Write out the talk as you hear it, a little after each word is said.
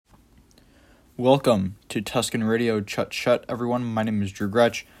Welcome to Tuscan Radio. Chut, everyone. My name is Drew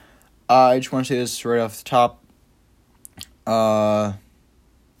Gretsch. I just want to say this right off the top. I'm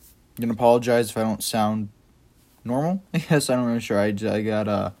going to apologize if I don't sound normal. Yes, I'm really sure. I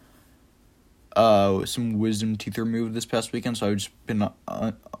got some wisdom teeth removed this past weekend, so I've just been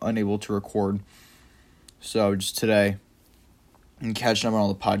unable to record. So just today, I'm catching up on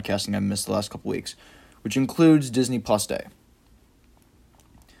all the podcasting I missed the last couple weeks, which includes Disney Plus Day.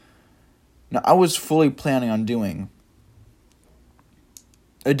 Now, I was fully planning on doing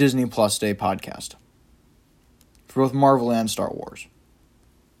a Disney Plus Day podcast for both Marvel and Star Wars.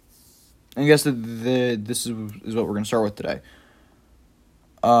 And I guess this is what we're going to start with today.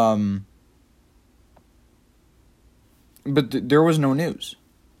 But there was no news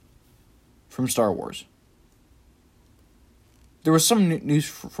from Star Wars. There was some news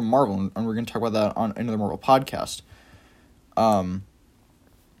from Marvel, and we're going to talk about that on another Marvel podcast.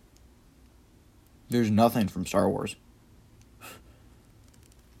 There's nothing from Star Wars.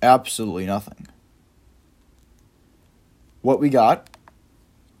 Absolutely nothing. What we got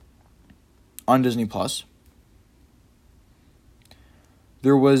on Disney Plus,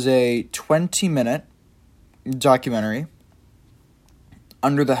 there was a 20-minute documentary,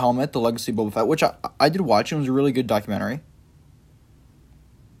 Under the Helmet, The Legacy of Boba Fett, which I did watch. It was a really good documentary.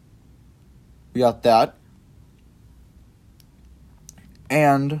 We got that.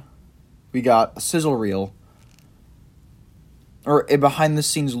 And we got a sizzle reel, or a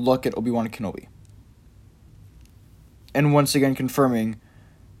behind-the-scenes look at Obi-Wan Kenobi. And once again confirming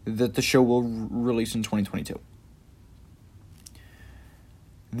that the show will release in 2022.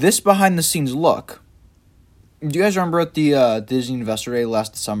 This behind-the-scenes look, do you guys remember at the Disney Investor Day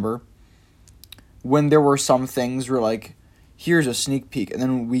last December, when there were some things where, like, here's a sneak peek, and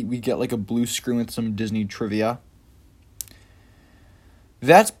then we get, like, a blue screen with some Disney trivia?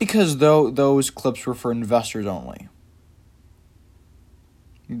 That's because those clips were for investors only.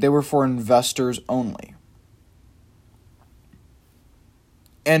 They were for investors only.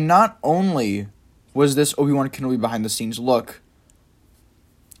 And not only was this Obi-Wan Kenobi behind-the-scenes look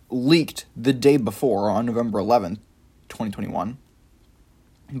leaked the day before, on November 11th, 2021,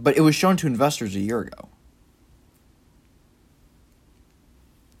 but it was shown to investors a year ago.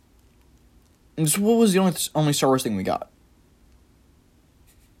 And so what was the only Star Wars thing we got?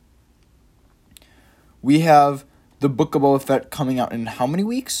 We have the Book of Boba Fett coming out in how many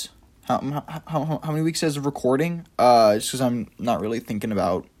weeks? How many weeks as of recording? Just because I'm not really thinking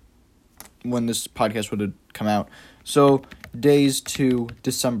about when this podcast would have come out. So, days to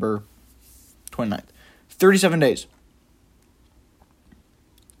December 29th. 37 days.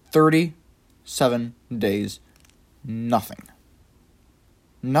 37 days. Nothing.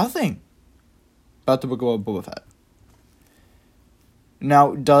 Nothing about the Book of Boba Fett.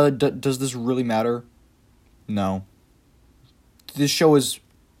 Now, does this really matter? No. This show is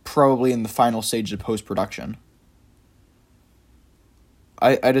probably in the final stage of post-production.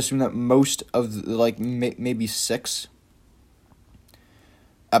 I'd assume that most of, maybe 6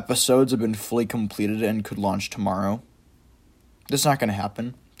 episodes have been fully completed and could launch tomorrow. That's not going to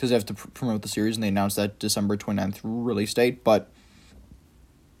happen, because they have to promote the series, and they announced that December 29th release date, but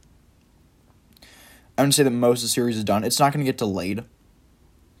I would say that most of the series is done. It's not going to get delayed,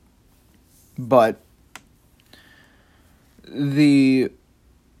 but the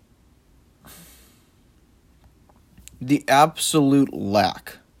absolute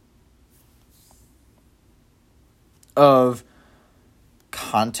lack of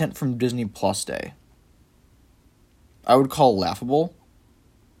content from Disney Plus Day, I would call laughable.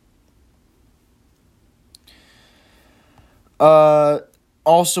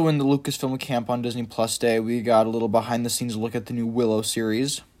 Also in the Lucasfilm camp on Disney Plus Day, we got a little behind-the-scenes look at the new Willow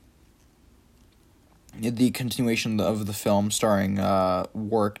series, the continuation of the film starring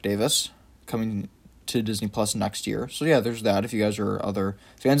Warwick Davis, coming to Disney Plus next year. So yeah, there's that if you guys are other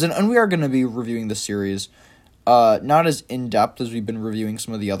fans. And we are going to be reviewing the series, not as in-depth as we've been reviewing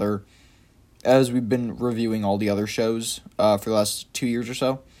reviewing all the other shows for the last 2 years or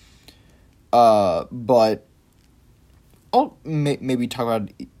so. But I'll maybe talk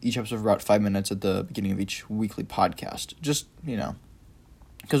about each episode for about 5 minutes at the beginning of each weekly podcast. Just,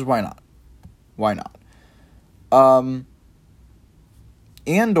 because why not? Why not?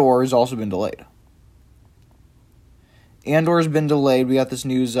 Andor has also been delayed. Andor's been delayed. We got this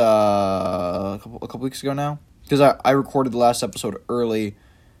news a couple weeks ago now, because I recorded the last episode early,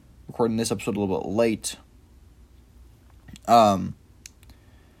 recording this episode a little bit late. So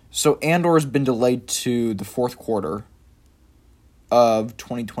Andor's been delayed to the fourth quarter of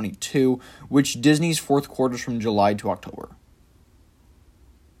 2022, which Disney's fourth quarter is from July to October.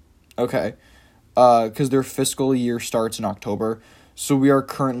 Okay. because their fiscal year starts in October. So we are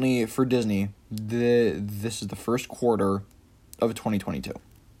currently, for Disney, this is the first quarter of 2022.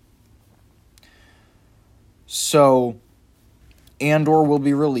 So Andor will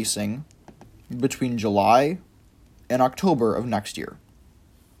be releasing between July and October of next year.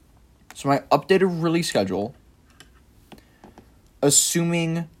 So my updated release schedule,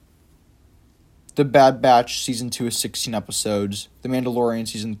 assuming The Bad Batch Season 2 is 16 episodes, The Mandalorian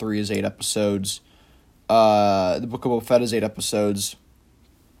Season 3 is 8 episodes, The Book of Boba Fett is 8 episodes,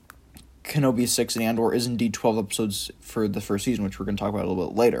 Kenobi 6, and Andor is indeed 12 episodes for the first season, which we're going to talk about a little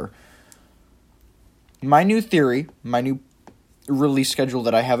bit later. My new theory, my new release schedule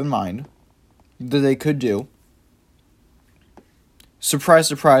that I have in mind, that they could do, surprise,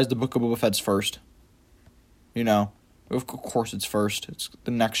 surprise, The Book of Boba Fett's first. You know, of course it's first. It's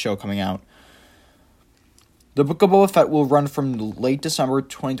the next show coming out. The Book of Boba Fett will run from late December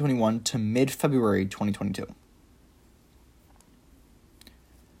 2021 to mid-February 2022.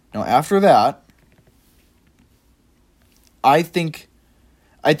 Now, after that, I think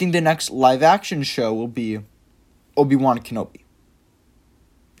the next live-action show will be Obi-Wan Kenobi.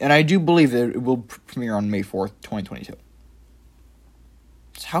 And I do believe that it will premiere on May 4th, 2022.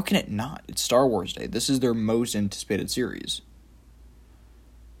 So how can it not? It's Star Wars Day. This is their most anticipated series.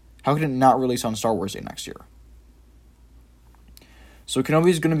 How can it not release on Star Wars Day next year? So Kenobi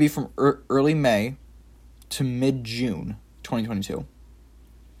is going to be from early May to mid-June 2022.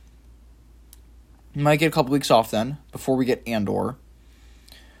 You might get a couple weeks off then, before we get Andor.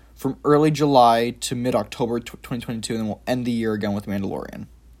 From early July to mid-October 2022, and then we'll end the year again with Mandalorian.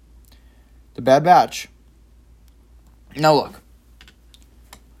 The Bad Batch. Now look.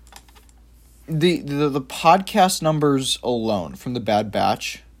 The podcast numbers alone from The Bad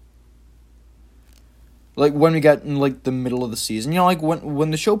Batch, like when we got in like the middle of the season, you know, like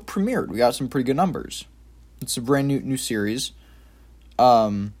when the show premiered, we got some pretty good numbers. It's a brand new series.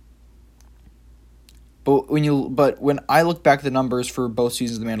 But when I look back at the numbers for both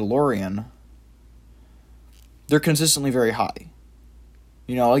seasons of The Mandalorian, they're consistently very high.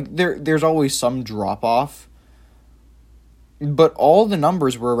 You know, like there's always some drop off, but all the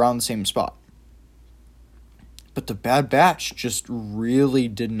numbers were around the same spot. But The Bad Batch just really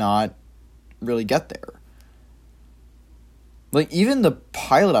did not really get there. Like, even the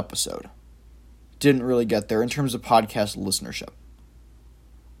pilot episode didn't really get there in terms of podcast listenership.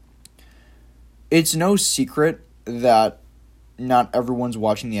 It's no secret that not everyone's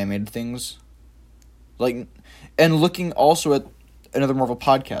watching the animated things. Like, and looking also at another Marvel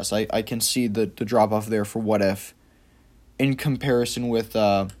podcast, I can see the drop-off there for What If in comparison with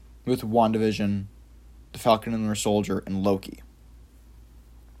WandaVision, The Falcon and the Winter Soldier, and Loki.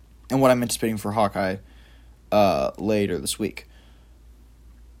 And what I'm anticipating for Hawkeye later this week.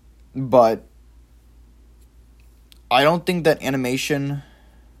 But I don't think that animation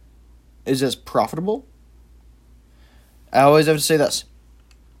is as profitable. I always have to say this.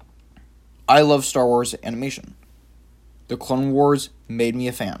 I love Star Wars animation. The Clone Wars made me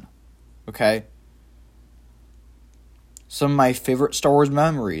a fan. Okay? Some of my favorite Star Wars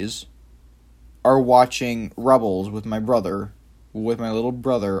memories are watching Rebels with my little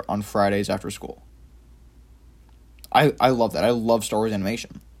brother on Fridays after school. I love that. I love Star Wars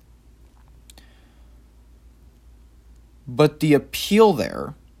animation. But the appeal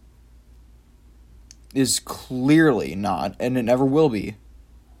there is clearly not, and it never will be,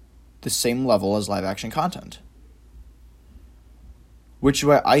 the same level as live-action content. Which is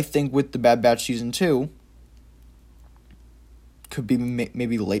why I think with The Bad Batch Season 2, could be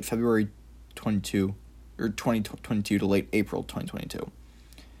maybe late February 22, or 2022 to late April 2022.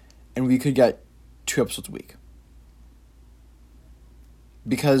 And we could get 2 episodes a week.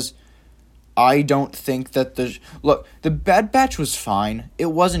 Because I don't think that The Bad Batch was fine.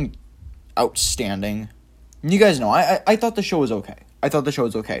 It wasn't outstanding. You guys know, I thought the show was okay.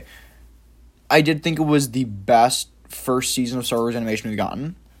 I did think it was the best first season of Star Wars animation we've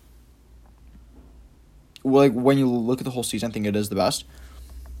gotten. Like, when you look at the whole season, I think it is the best.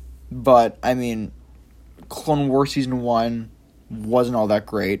 But, I mean, Clone Wars Season 1 wasn't all that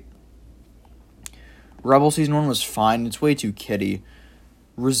great. Rebel Season 1 was fine. It's way too kiddie.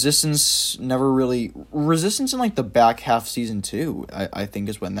 Resistance in, like, the back half Season 2, I think,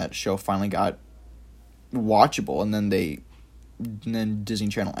 is when that show finally got watchable. And then Disney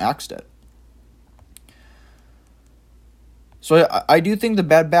Channel axed it. So, I do think The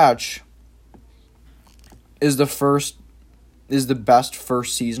Bad Batch is the best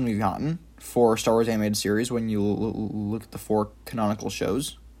first season we've gotten for Star Wars animated series when you look at the 4 canonical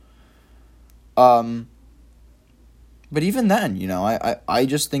shows. But even then, I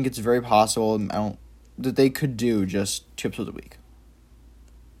just think it's very possible that they could do just 2 episodes a week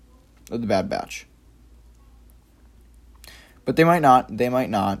of The Bad Batch. But they might not. They might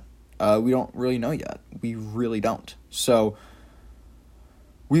not. We don't really know yet. We really don't. So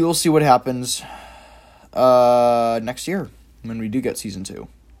we will see what happens next year when we do get season 2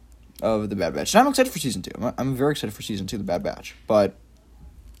 of The Bad Batch. And I'm excited for season 2. I'm very excited for season 2 of The Bad Batch. But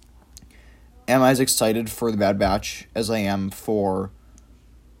am I as excited for The Bad Batch as I am for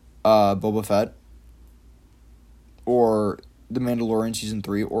Boba Fett or The Mandalorian season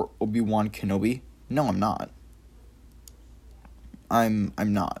 3 or Obi-Wan Kenobi? No, I'm not. I'm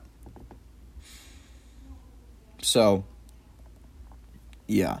not. So,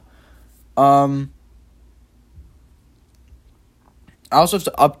 yeah. I also have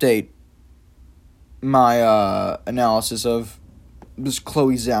to update my analysis of this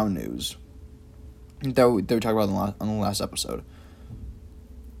Chloe Zhao news that we talked about on the last episode.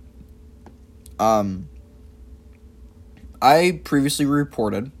 I previously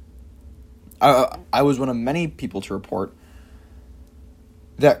reported, I was one of many people to report,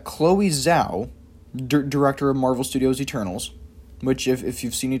 that Chloe Zhao, director of Marvel Studios' Eternals, which if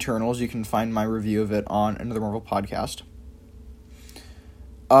you've seen Eternals, you can find my review of it on another Marvel podcast.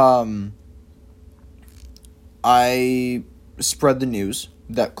 I spread the news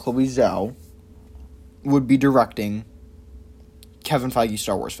that Chloe Zhao would be directing Kevin Feige's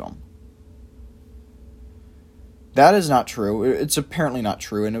Star Wars film. That is not true. It's apparently not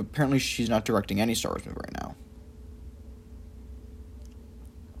true, and apparently she's not directing any Star Wars movie right now.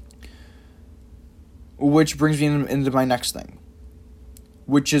 Which brings me into my next thing,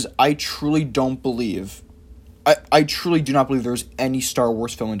 which is I truly do not believe there's any Star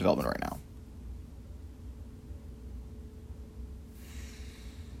Wars film in development right now.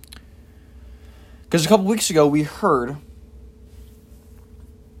 Because a couple weeks ago we heard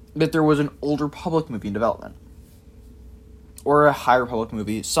that there was an Old Republic movie in development. Or a High Republic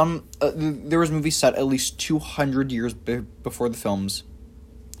movie. There was a movie set at least 200 years before the films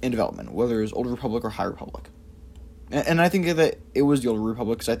in development, whether it's Old Republic or High Republic. And I think that it was the Old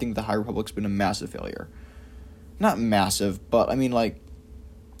Republic, because I think the High Republic's been a massive failure. Not massive, but I mean,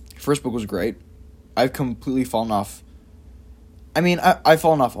 first book was great. I've completely fallen off. I mean, I've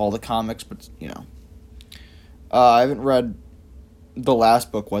fallen off all the comics, but, I haven't read the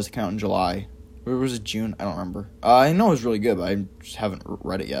last book, was it came out in July? Or was it June? I don't remember. I know it was really good, but I just haven't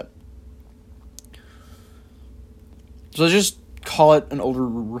read it yet. So just call it an Old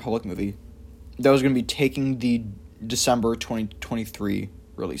Republic movie that was going to be taking the December 2023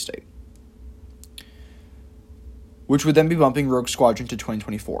 release date, which would then be bumping Rogue Squadron to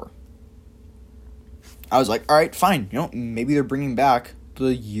 2024. I was like, all right, fine. Maybe they're bringing back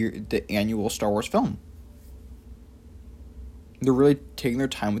the annual Star Wars film. They're really taking their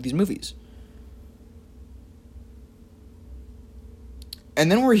time with these movies.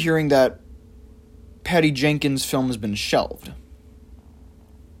 And then we're hearing that Patty Jenkins' film has been shelved.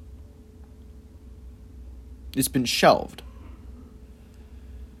 It's been shelved.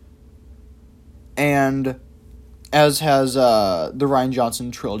 And as has the Rian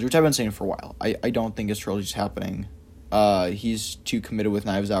Johnson trilogy, which I've been saying for a while. I don't think his trilogy's happening. He's too committed with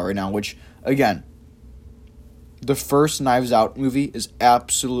Knives Out right now, which, again, the first Knives Out movie is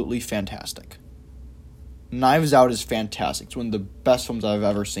absolutely fantastic. Knives Out is fantastic. It's one of the best films I've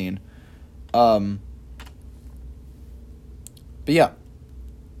ever seen. But yeah.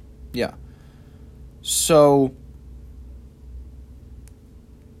 Yeah. So,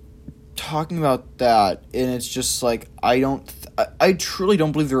 talking about that, and it's just I truly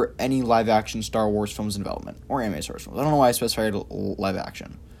don't believe there are any live-action Star Wars films in development, or animated Star Wars films. I don't know why I specified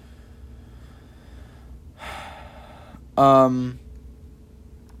live-action.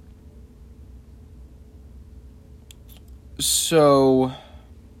 So,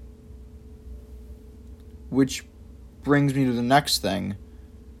 which brings me to the next thing,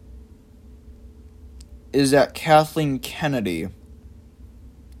 is that Kathleen Kennedy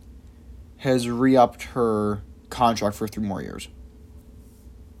has re-upped her contract for 3 more years.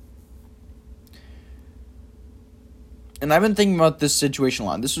 And I've been thinking about this situation a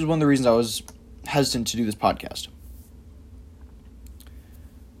lot. This was one of the reasons I was hesitant to do this podcast.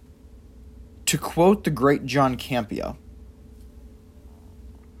 To quote the great John Campea,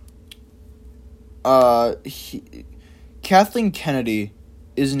 Kathleen Kennedy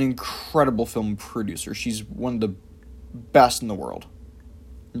is an incredible film producer. She's one of the best in the world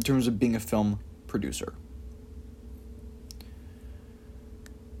in terms of being a film producer.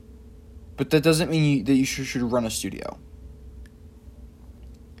 But that doesn't mean that you should run a studio.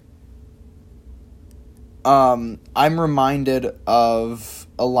 I'm reminded of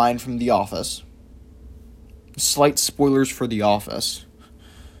a line from The Office. Slight spoilers for The Office.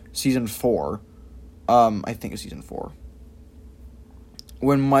 Season 4. I think it's season 4.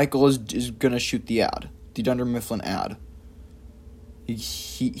 When Michael is gonna shoot the ad. The Dunder Mifflin ad.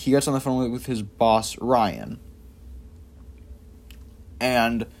 He gets on the phone with his boss, Ryan.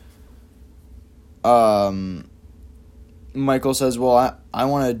 And Michael says, well, I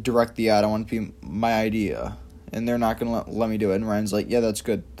want to direct the ad. I want it to be my idea. And they're not going to let me do it. And Ryan's like, yeah, that's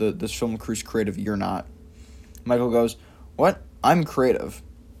good. This film crew's creative. You're not. Michael goes, what? I'm creative.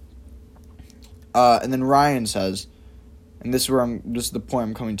 And then Ryan says, and this is the point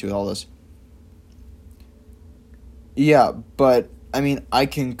I'm coming to with all this. Yeah, but, I mean, I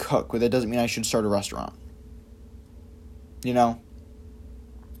can cook, but that doesn't mean I should start a restaurant. You know?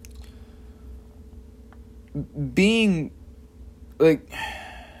 Being, like,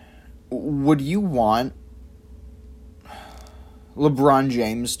 would you want LeBron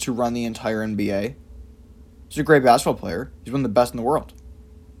James to run the entire NBA? He's a great basketball player. He's one of the best in the world.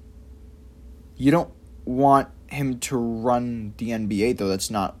 You don't want him to run the NBA, though.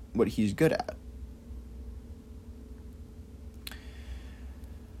 That's not what he's good at.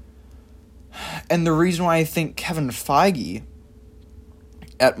 And the reason why I think Kevin Feige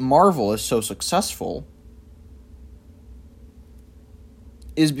at Marvel is so successful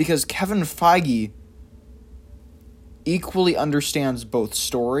is because Kevin Feige equally understands both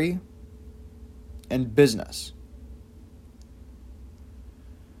story and business.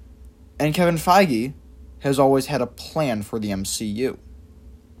 And Kevin Feige has always had a plan for the MCU.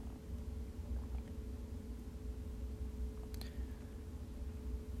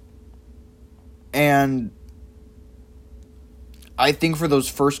 And I think for those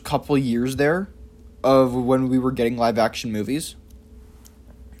first couple years there of when we were getting live action movies,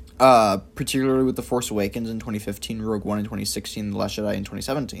 particularly with The Force Awakens in 2015, Rogue One in 2016, The Last Jedi in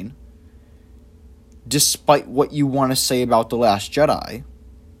 2017, despite what you want to say about The Last Jedi,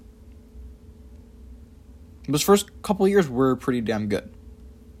 those first couple years were pretty damn good.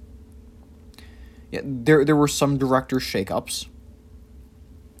 Yeah, there were some director shakeups.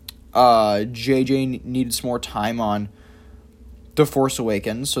 JJ needed some more time on The Force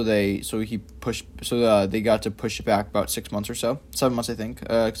Awakens, so they got to push it back about 6 months or so, 7 months I think.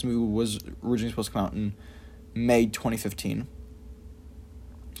 Because the movie was originally supposed to come out in May 2015.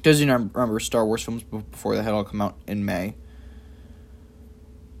 Because remember Star Wars films before that had all come out in May.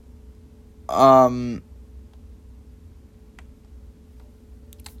 And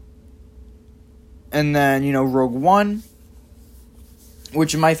then Rogue One,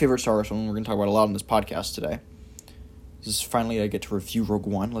 which is my favorite Star Wars film. We're going to talk about a lot on this podcast today. This is finally I get to review Rogue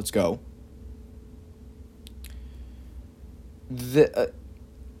One. Let's go. The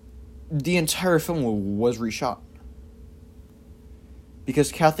entire film was reshot.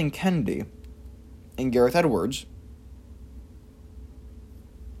 Because Kathleen Kennedy and Gareth Edwards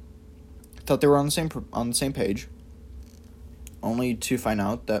thought they were on the same page, only to find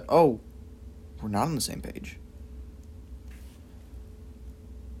out that, we're not on the same page.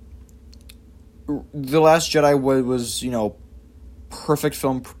 The Last Jedi was perfect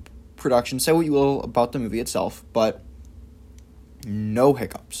film production. Say what you will about the movie itself, but no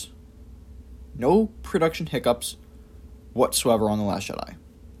hiccups. No production hiccups whatsoever on The Last Jedi.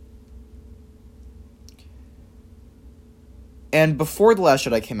 And before The Last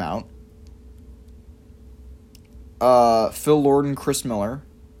Jedi came out, Phil Lord and Chris Miller,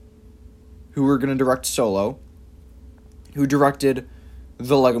 who were going to direct Solo, who directed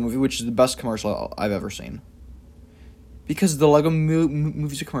the Lego Movie, which is the best commercial I've ever seen. Because the Lego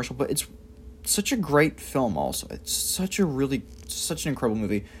Movie's a commercial, but it's such a great film also. It's such an incredible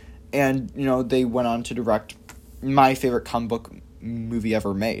movie. And, they went on to direct my favorite comic book movie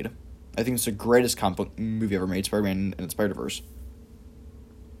ever made. I think it's the greatest comic book movie ever made, Spider-Man and the Spider-Verse.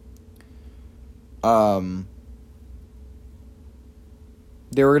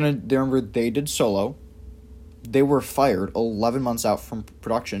 They did Solo. They were fired 11 months out from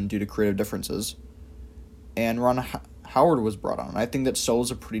production due to creative differences. And Ron Howard was brought on. I think that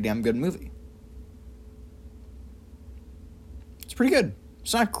Solo's a pretty damn good movie. It's pretty good.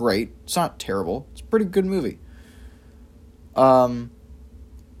 It's not great. It's not terrible. It's a pretty good movie. And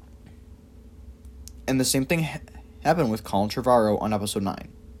the same thing happened with Colin Trevorrow on episode 9,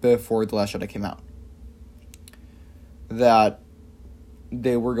 before The Last Jedi came out. That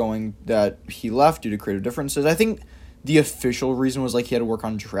he left due to creative differences. I think the official reason was he had to work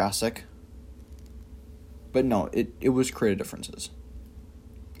on Jurassic. But no, it was creative differences.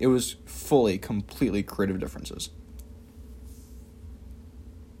 It was completely creative differences.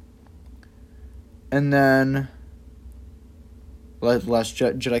 And then Last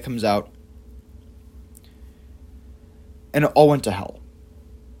Jedi comes out, and it all went to hell.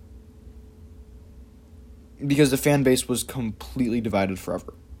 Because the fan base was completely divided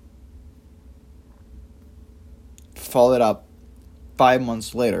forever. Followed up 5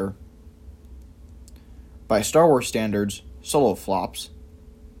 months later, by Star Wars standards, Solo flops.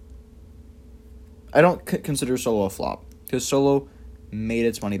 I don't consider Solo a flop, because Solo made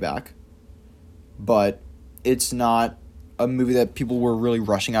its money back, but it's not a movie that people were really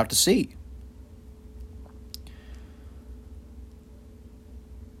rushing out to see.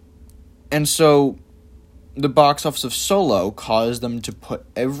 And so the box office of Solo caused them to put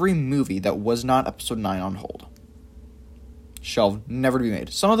every movie that was not Episode 9 on hold. Shelved, never to be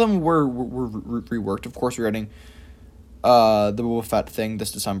made. Some of them were reworked. Of course, we're getting the Boba Fett thing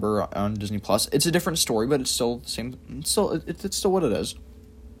this December on Disney Plus. It's a different story, but it's still the same. It's still what it is.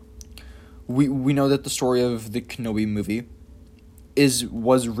 We know that the story of the Kenobi movie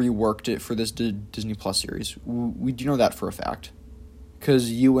was reworked for this Disney Plus series. We do know that for a fact,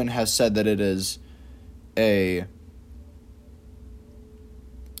 because Ewan has said that it is it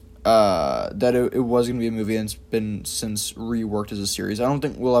was going to be a movie, and it's been since reworked as a series. I don't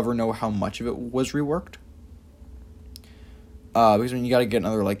think we'll ever know how much of it was reworked. Because you got to get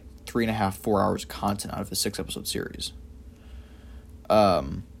another 3.5, 4 hours of content out of a 6-episode series.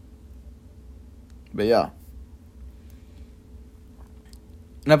 But yeah.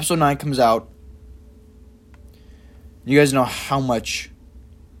 And Episode 9 comes out. You guys know how much,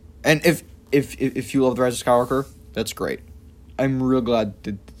 and if you love The Rise of Skywalker, that's great. I'm real glad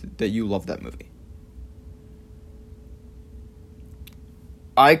that you love that movie.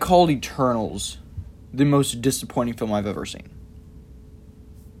 I called Eternals the most disappointing film I've ever seen.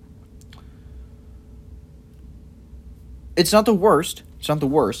 It's not the worst,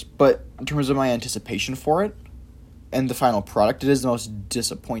 but in terms of my anticipation for it and the final product, it is the most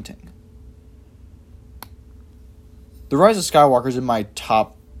disappointing. The Rise of Skywalker is in my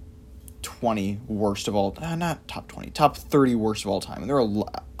top 20 worst of all, not top 20, top 30 worst of all time. And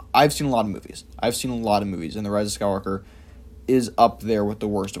I've seen a lot of movies. And The Rise of Skywalker is up there with the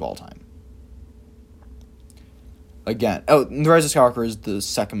worst of all time. Again, The Rise of Skywalker is the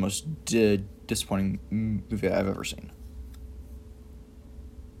second most disappointing movie I've ever seen.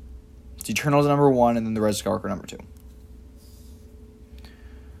 It's Eternals number 1, and then The Rise of Skywalker number 2.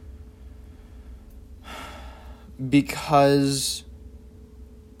 Because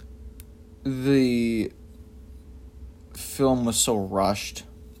the film was so rushed,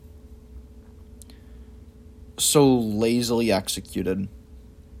 so lazily executed.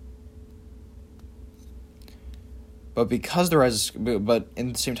 But but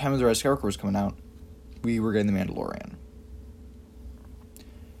in the same time as The Rise of Skywalker was coming out, we were getting The Mandalorian.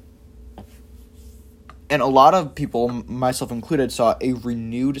 And a lot of people, myself included, saw a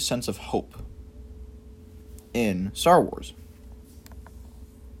renewed sense of hope in Star Wars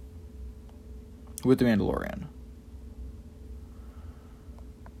with The Mandalorian.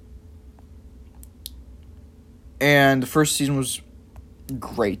 And the first season was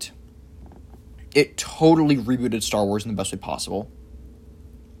great. It totally rebooted Star Wars in the best way possible.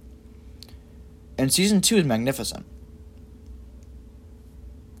 And season 2 is magnificent.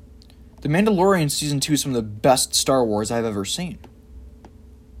 The Mandalorian season 2 is some of the best Star Wars I've ever seen.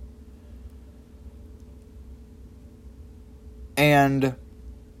 And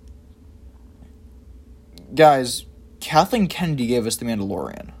guys, Kathleen Kennedy gave us The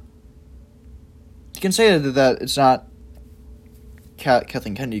Mandalorian. You can say that it's not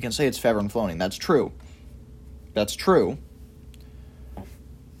Kathleen Kennedy. You can say it's Favreau and Filoni. That's true. That's true.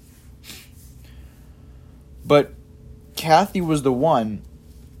 But Kathy was the one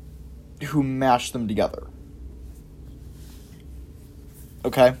who mashed them together.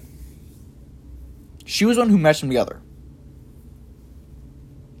 Okay? She was the one who mashed them together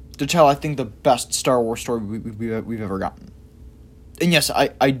to tell, I think, the best Star Wars story we've ever gotten. And yes,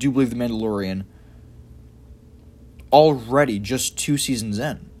 I do believe The Mandalorian, already just 2 seasons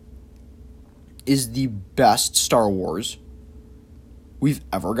in, is the best Star Wars we've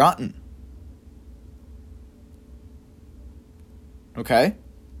ever gotten. Okay?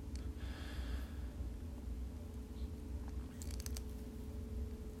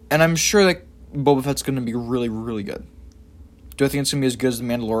 And I'm sure that Boba Fett's going to be really, really good. Do I think it's going to be as good as The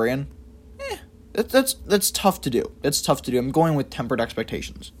Mandalorian? That's tough to do. I'm going with tempered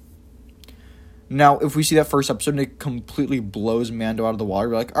expectations. Now, if we see that first episode and it completely blows Mando out of the water,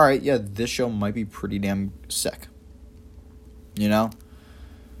 we're like, alright, yeah, this show might be pretty damn sick. You know?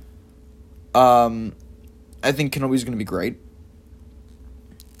 I think Kenobi's going to be great.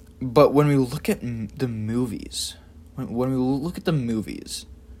 But when we look at the movies, when we look at the movies,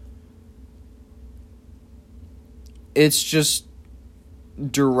 it's just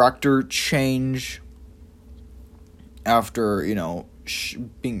director change after,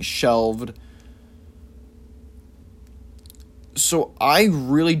 being shelved. So I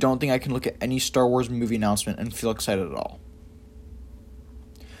really don't think I can look at any Star Wars movie announcement and feel excited at all.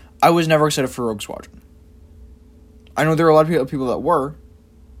 I was never excited for Rogue Squadron. I know there are a lot of people that were.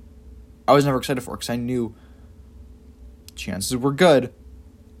 I was never excited for it because I knew chances were good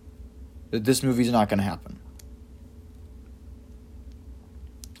that this movie's not going to happen.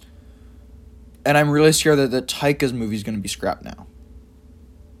 And I'm really scared that Taika's movie is going to be scrapped now.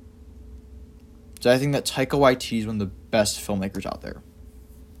 So I think that Taika Waititi is one of the best filmmakers out there.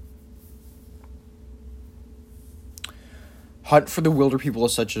 Hunt for the Wilder People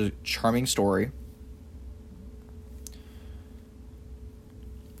is such a charming story.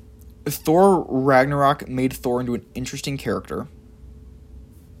 Thor Ragnarok made Thor into an interesting character.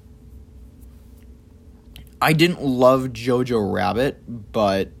 I didn't love Jojo Rabbit,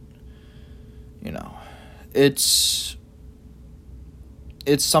 but it's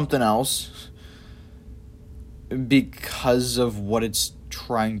something else because of what it's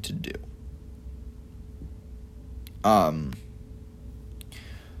trying to do. I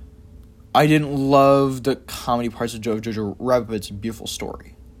didn't love the comedy parts of Jojo Rabbit, but it's a beautiful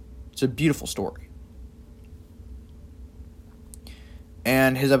story. It's a beautiful story.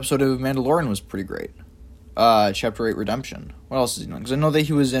 And his episode of Mandalorian was pretty great. Chapter 8 Redemption. What else is he doing? Because I know that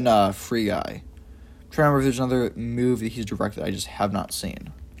he was in Free Guy. I'm trying to remember if there's another movie that he's directed I just have not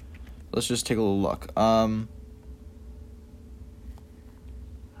seen. Let's just take a little look.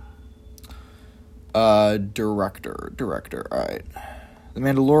 Director. Alright. The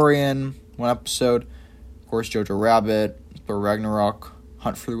Mandalorian, one episode. Of course, Jojo Rabbit, Thor Ragnarok,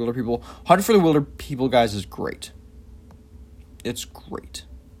 Hunt for the Wilder People. Hunt for the Wilder People, guys, is great. It's great.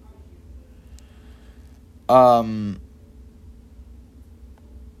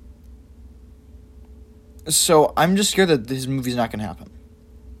 So I'm just scared that this movie's not going to happen.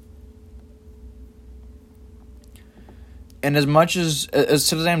 And as much as sad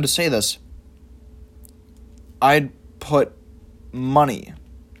as I am to say this, I'd put money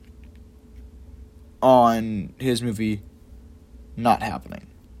on his movie not happening.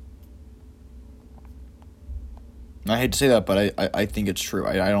 I hate to say that, but I think it's true.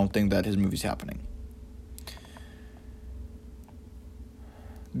 I don't think that his movie's happening.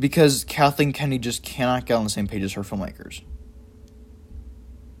 Because Kathleen Kennedy just cannot get on the same page as her filmmakers.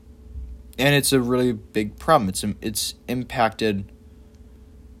 And it's a really big problem. It's impacted...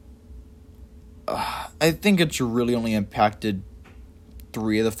 I think it's really only impacted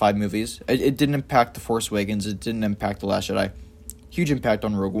 3 of the 5 movies. It didn't impact The Force Awakens. It didn't impact The Last Jedi. Huge impact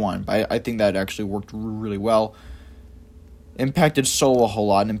on Rogue One. But I think that actually worked really well. Impacted Solo a whole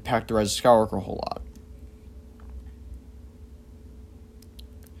lot. And impacted Rise of Skywalker a whole lot.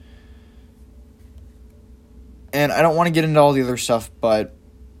 And I don't want to get into all the other stuff, but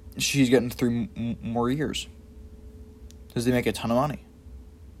she's getting 3 more years. Because they make a ton of money.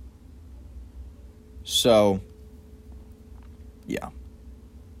 So, yeah.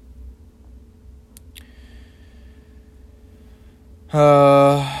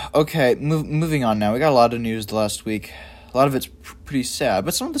 Okay, moving on now. We got a lot of news the last week. A lot of it's pretty sad,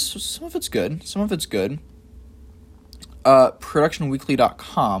 but some of it's good. Some of it's good.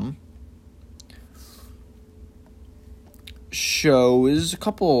 ProductionWeekly.com shows a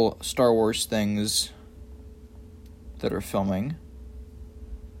couple Star Wars things that are filming.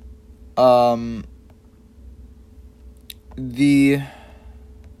 I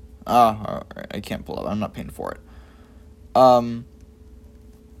can't pull it up. I'm not paying for it.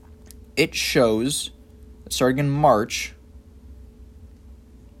 It shows, starting in March,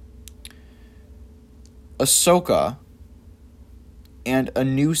 Ahsoka and a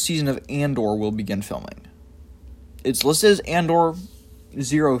new season of Andor will begin filming. It's listed as Andor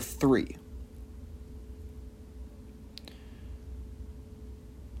 03.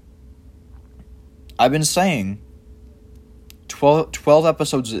 I've been saying 12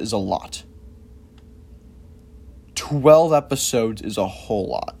 episodes is a lot. 12 episodes is a whole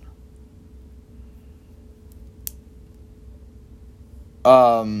lot.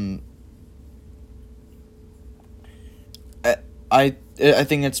 I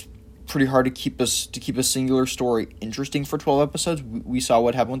think it's pretty hard to keep a singular story interesting for 12 episodes. We saw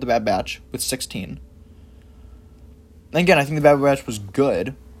what happened with The Bad Batch with 16. And again, I think The Bad Batch was good.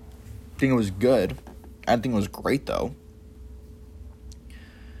 I think it was good. I don't think it was great though.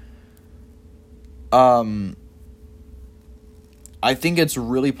 I think it's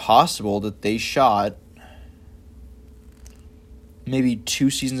really possible that they shot maybe 2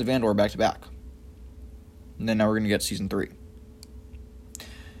 seasons of Andor back to back. And then now we're going to get season 3.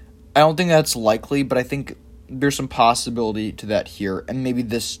 I don't think that's likely, but I think there's some possibility to that here. And maybe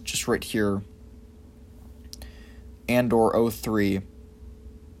this just right here, Andor 03,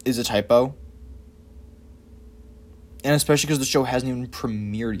 is a typo. And especially because the show hasn't even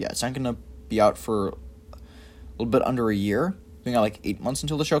premiered yet. It's not going to be out for a little bit under a year. Being out like 8 months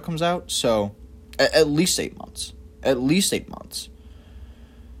until the show comes out. So, at least 8 months. At least 8 months.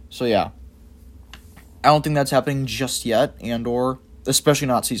 So, yeah. I don't think that's happening just yet, and/or especially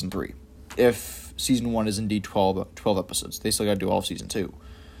not season 3. If season 1 is indeed 12 episodes, they still got to do all of season 2.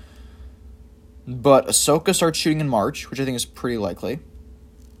 But Ahsoka starts shooting in March, which I think is pretty likely.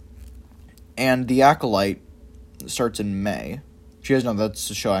 And The Acolyte starts in May. If you guys know,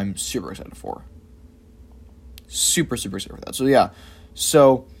 that's a show I'm super excited for. Super, super excited for that. So, yeah.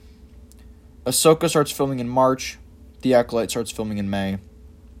 So, Ahsoka starts filming in March. The Acolyte starts filming in May.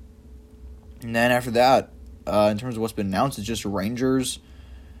 And then after that, in terms of what's been announced, it's just Rangers,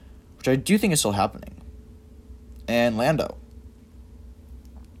 which I do think is still happening, and Lando.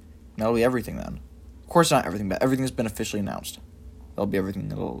 That'll be everything then. Of course, not everything, but everything that's been officially announced. That'll be everything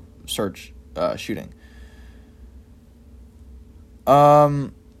that'll start shooting.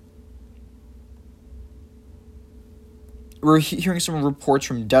 We're hearing some reports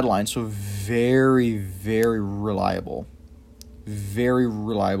from Deadline, so very, very reliable. Very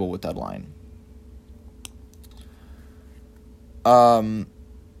reliable with Deadline. But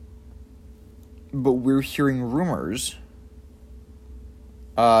we're hearing rumors.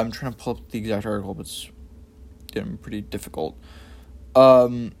 I'm trying to pull up the exact article, but it's getting pretty difficult.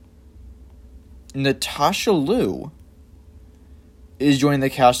 Natasha Liu is joining the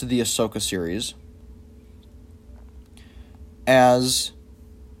cast of the Ahsoka series as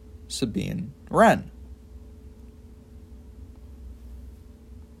Sabine Wren.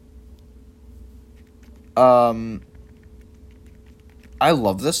 I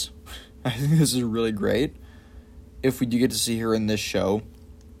love this. I think this is really great. If we do get to see her in this show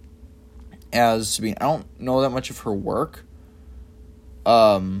as Sabine, I don't know that much of her work.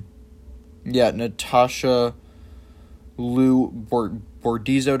 Natasha Liu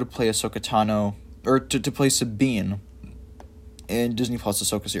Bordizzo to play Ahsoka Tano, or to play Sabine in Disney Plus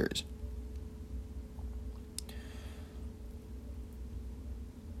Ahsoka series.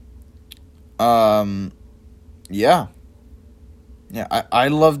 I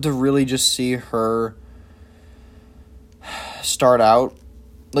love to really just see her start out.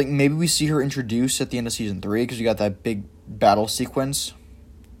 Like, maybe we see her introduced at the end of season 3, because you got that big battle sequence.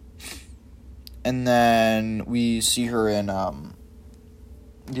 And then we see her in the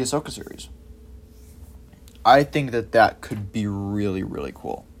Ahsoka series. I think that could be really, really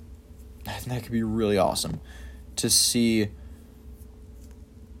cool. I think that could be really awesome to see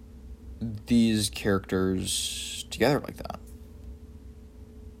these characters together like that.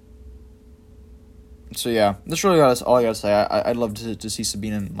 So yeah, that's really all I gotta say. I'd love to see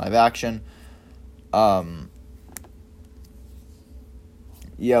Sabine in live action. It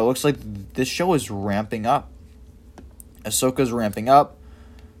looks like this show is ramping up. Ahsoka's ramping up.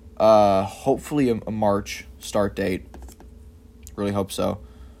 Hopefully a March start date. Really hope so.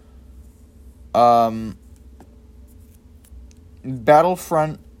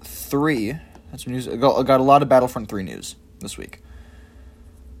 Battlefront 3. That's some news. I got a lot of Battlefront 3 news this week.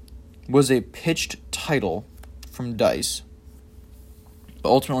 Was a pitched title from DICE, but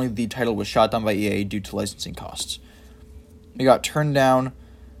ultimately the title was shot down by EA due to licensing costs. It got turned down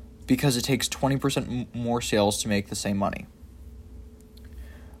because it takes 20% more sales to make the same money.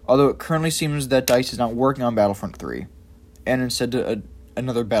 Although it currently seems that DICE is not working on Battlefront 3, and instead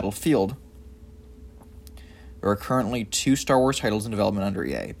another Battlefield, there are currently 2 Star Wars titles in development under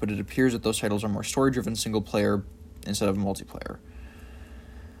EA, but it appears that those titles are more story-driven single-player instead of multiplayer.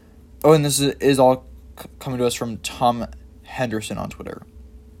 Oh, and this is all coming to us from Tom Henderson on Twitter.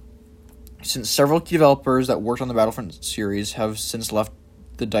 Since several key developers that worked on the Battlefront series have since left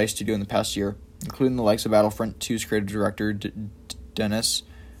the DICE studio in the past year, including the likes of Battlefront 2's creative director Dennis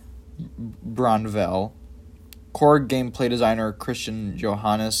Brandveld, core gameplay designer Christian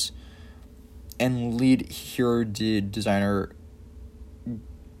Johannes, and lead hero designer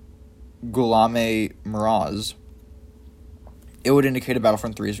Gulame Miraz, it would indicate a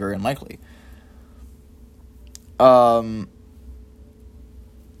Battlefront 3 is very unlikely.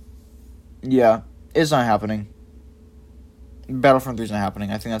 It's not happening. Battlefront 3 is not happening.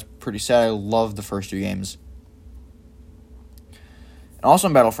 I think that's pretty sad. I love the first 2 games. And also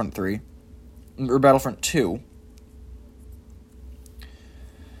in Battlefront 2,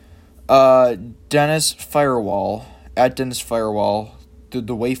 Dennis Firewall, at Dennis Firewall, the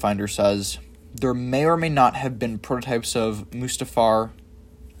Wayfinder says, there may or may not have been prototypes of Mustafar,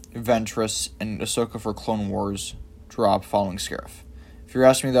 Ventress, and Ahsoka for Clone Wars drop following Scarif. If you're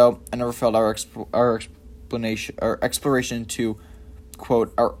asking me, though, I never felt our exploration to,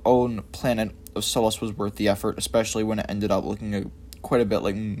 quote, our own planet of Sullust was worth the effort, especially when it ended up looking quite a bit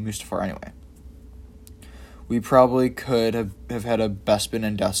like Mustafar anyway. We probably could have had a Bespin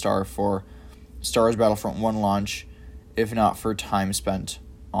and Death Star for Star Wars Battlefront 1 launch, if not for time spent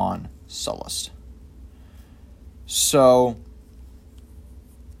on Sullust. So,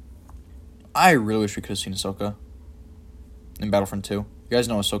 I really wish we could have seen Ahsoka in Battlefront 2. You guys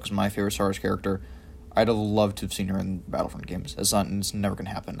know Ahsoka's my favorite Star Wars character. I'd have loved to have seen her in Battlefront games. It's never going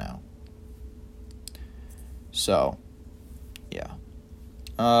to happen now. So, yeah.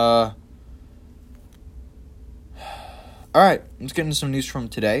 Alright, let's get into some news from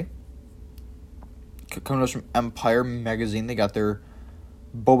today. Coming to us from Empire Magazine. They got their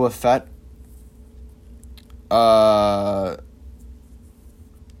Boba Fett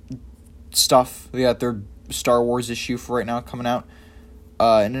stuff. They got their Star Wars issue for right now coming out.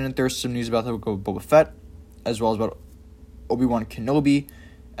 And then there's some news about the book of Boba Fett, as well as about Obi-Wan Kenobi,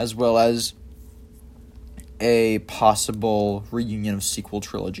 as well as a possible reunion of sequel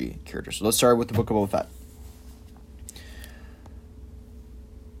trilogy characters. So let's start with the book of Boba Fett.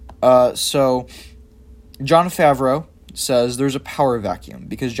 So Jon Favreau says there's a power vacuum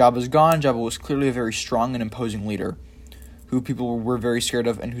because Jabba's gone. Jabba was clearly a very strong and imposing leader who people were very scared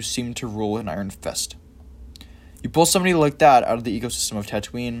of and who seemed to rule an iron fist. You pull somebody like that out of the ecosystem of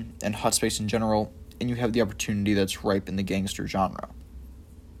Tatooine and Hutt space in general, and you have the opportunity that's ripe in the gangster genre.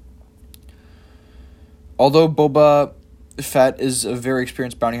 Although Boba Fett is a very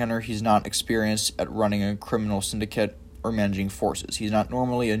experienced bounty hunter, he's not experienced at running a criminal syndicate or managing forces. He's not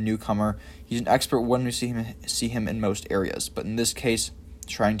normally a newcomer. He's an expert when we see him in most areas, but in this case,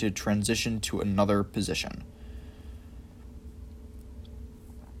 trying to transition to another position.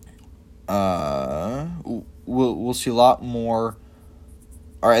 We'll see a lot more.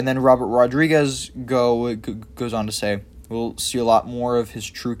 All right, and then Robert Rodriguez goes on to say, we'll see a lot more of his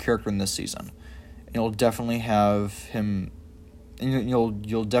true character in this season. And you'll definitely have him.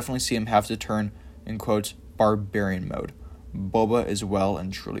 You'll definitely see him have to turn, in quotes, barbarian mode. Boba is well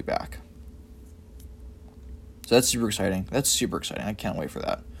and truly back. So that's super exciting. I can't wait for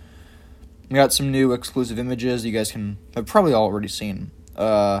that. We got some new exclusive images you guys have probably already seen.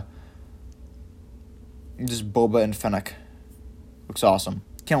 Just Boba and Fennec. Looks awesome.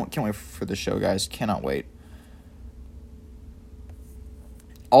 Can't wait for the show, guys. Cannot wait.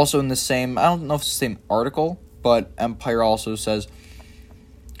 Also in the same, I don't know if it's the same article, but Empire also says,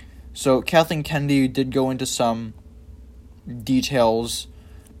 so Kathleen Kennedy did go into some details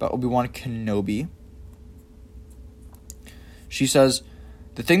about Obi-Wan Kenobi. She says,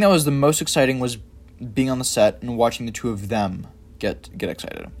 the thing that was the most exciting was being on the set and watching the two of them get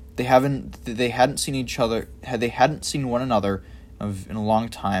excited. They hadn't seen each other, they hadn't seen one another in a long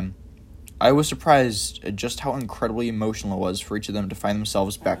time. I was surprised at just how incredibly emotional it was for each of them to find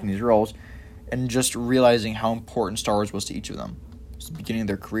themselves back in these roles, and just realizing how important Star Wars was to each of them. It was the beginning of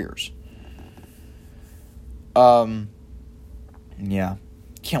their careers. Yeah.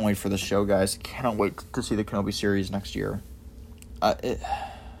 Can't wait for this show, guys. Cannot wait to see the Kenobi series next year.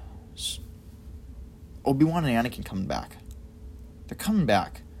 Obi-Wan and Anakin coming back. They're coming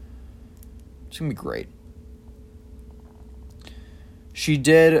back. It's going to be great. She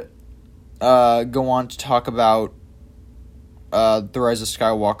did go on to talk about The Rise of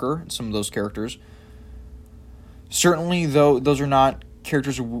Skywalker and some of those characters. Certainly, though, those are not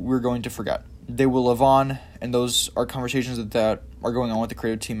characters we're going to forget. They will live on, and those are conversations that are going on with the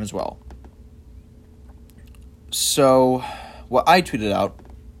creative team as well. So, what I tweeted out,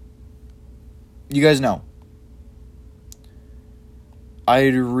 you guys know,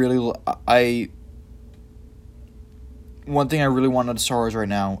 one thing I really want out of Star Wars right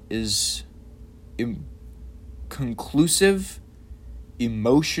now is conclusive,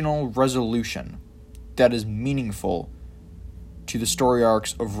 emotional resolution that is meaningful to the story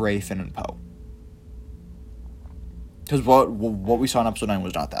arcs of Rey, Finn, and Poe. Because what we saw in Episode 9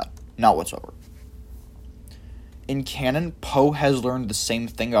 was not that. Not whatsoever. In canon, Poe has learned the same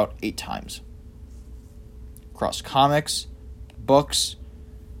thing about 8 times. Across comics, books,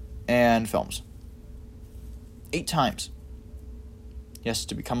 and films. 8 times. Yes,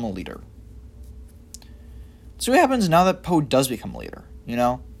 to become a leader. So what happens now that Poe does become a leader, you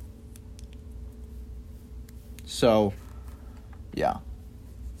know? So, yeah.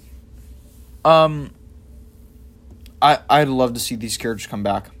 I'd love to see these characters come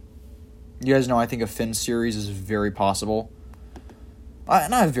back. You guys know I think a Finn series is very possible.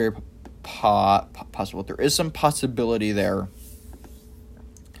 Not very possible. There is some possibility there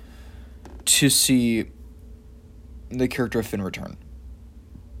to see the character of Finn return.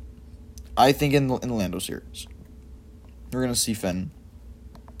 I think in the Lando series, we're going to see Finn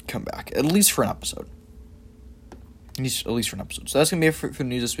come back, at least for an episode. At least for an episode. So that's going to be it for the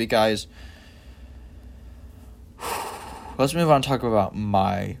news this week, guys. Let's move on and talk about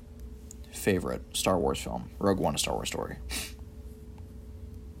my favorite Star Wars film, Rogue One: A Star Wars Story.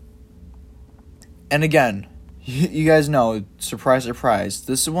 And again, you guys know, surprise, surprise,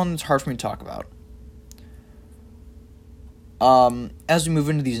 this is one that's hard for me to talk about. As we move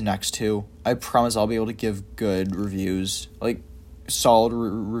into these next two, I promise I'll be able to give good reviews, like solid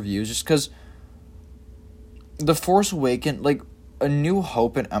reviews, just because The Force Awakens, like A New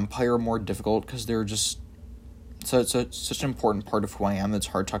Hope and Empire are more difficult because they're just such an important part of who I am. It's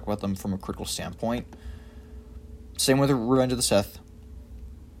hard to talk about them from a critical standpoint. Same with Revenge of the Sith.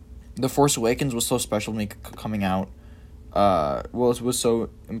 The Force Awakens was so special to me coming out. It was so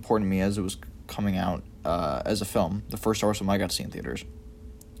important to me as it was coming out as a film. The first Star Wars film I got to see in theaters.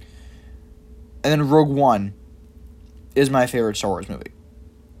 And then Rogue One is my favorite Star Wars movie.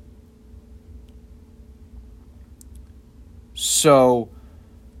 So,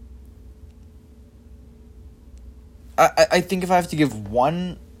 I think if I have to give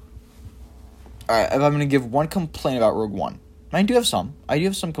one... Alright, if I'm going to give one complaint about Rogue One, and I do have some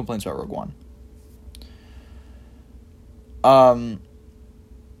complaints about Rogue One. And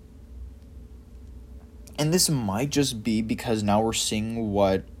this might just be because now we're seeing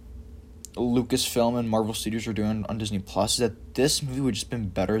what Lucasfilm and Marvel Studios are doing on Disney Plus, is that this movie would just been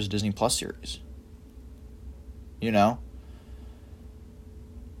better as a Disney Plus series. You know?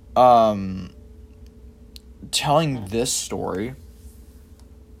 Telling this story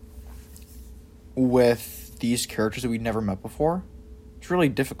with these characters that we'd never met before, it's really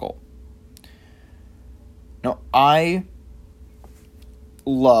difficult. Now, I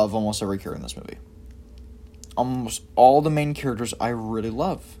love almost every character in this movie. Almost all the main characters I really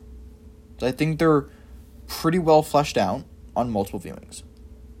love. I think they're pretty well fleshed out on multiple viewings.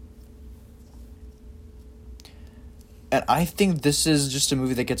 And I think this is just a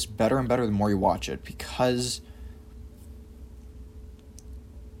movie that gets better and better the more you watch it, because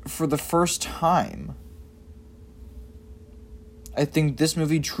for the first time, I think this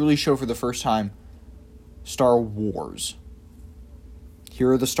movie truly showed for the first time Star Wars.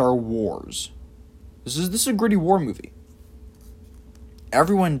 Here are the Star Wars. This is a gritty war movie.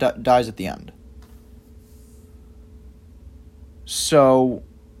 Everyone dies at the end. So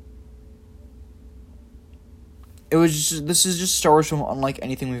this is just Star Wars film unlike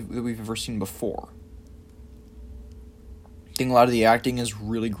anything we've ever seen before. I think a lot of the acting is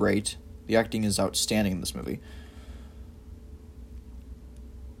really great. The acting is outstanding in this movie.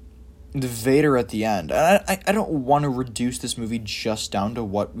 The Vader at the end. I don't want to reduce this movie just down to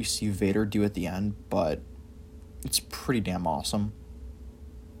what we see Vader do at the end, but it's pretty damn awesome.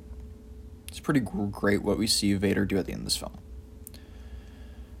 It's pretty great what we see Vader do at the end of this film.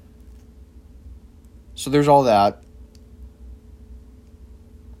 So there's all that.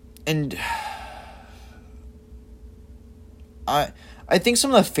 And I think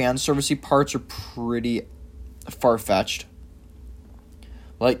some of the fan servicey parts are pretty far-fetched.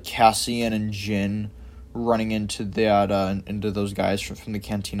 Like Cassian and Jyn running into those guys from the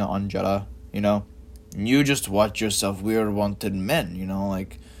cantina on Jedha, you know? You just watch yourself, we're wanted men, you know?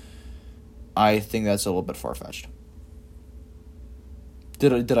 Like, I think that's a little bit far-fetched.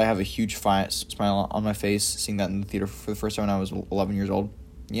 Did I have a huge smile on my face seeing that in the theater for the first time when I was 11 years old?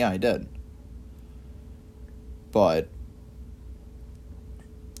 Yeah, I did. But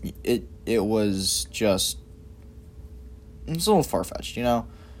it was just... It's a little far-fetched, you know?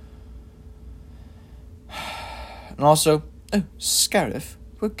 And also, Scarif.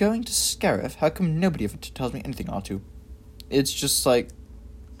 We're going to Scarif. How come nobody ever tells me anything ought to? It's just like...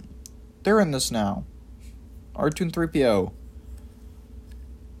 They're in this now. R2 and 3PO.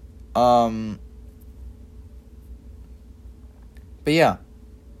 But yeah.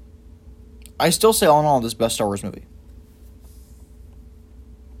 I still say all in all, this best Star Wars movie.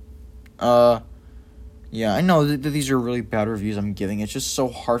 Yeah, I know that these are really bad reviews I'm giving. It's just so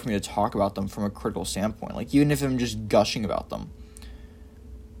hard for me to talk about them from a critical standpoint. Like, even if I'm just gushing about them.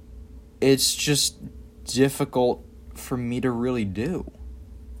 It's just difficult for me to really do.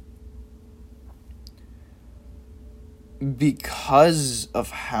 Because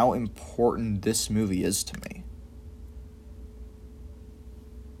of how important this movie is to me.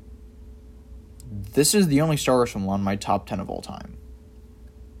 This is the only Star Wars film on my top 10 of all time.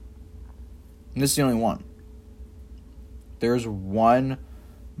 And this is the only one. There's one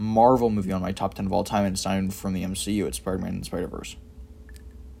Marvel movie on my top 10 of all time, and it's not even from the MCU. It's Spider-Man and the Spider-Verse.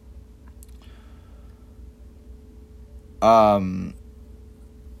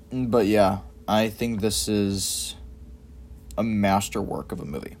 But yeah, I think this is a masterwork of a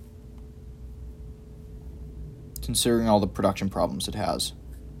movie. Considering all the production problems it has,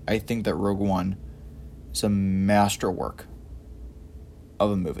 I think that Rogue One is a masterwork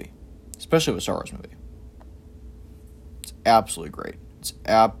of a movie. Especially a Star Wars movie. It's absolutely great. It's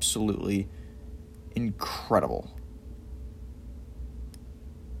absolutely incredible.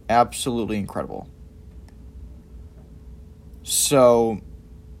 Absolutely incredible. So,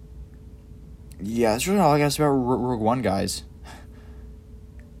 yeah, that's really all I got to say about Rogue One, guys.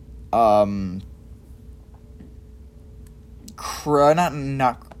 Not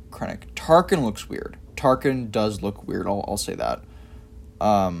Krennic. Tarkin looks weird. Tarkin does look weird. I'll say that.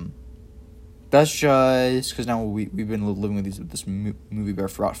 That's just because now we've been living with this movie bear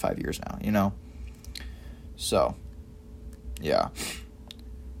for about 5 years now, you know? So, yeah.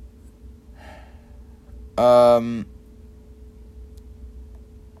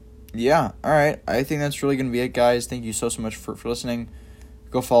 Yeah, alright. I think that's really going to be it, guys. Thank you so much for listening.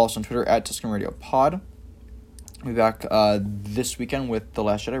 Go follow us on Twitter at Tuscan Radio Pod. We'll be back this weekend with The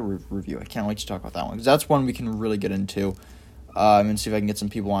Last Jedi review. I can't wait to talk about that one, because that's one we can really get into. And see if I can get some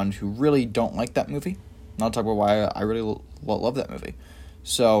people on who really don't like that movie. And I'll talk about why I really love that movie.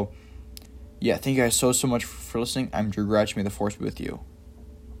 So, yeah, thank you guys so much for listening. I'm Drew Gratch. May the Force be with you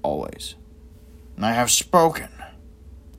always. And I have spoken.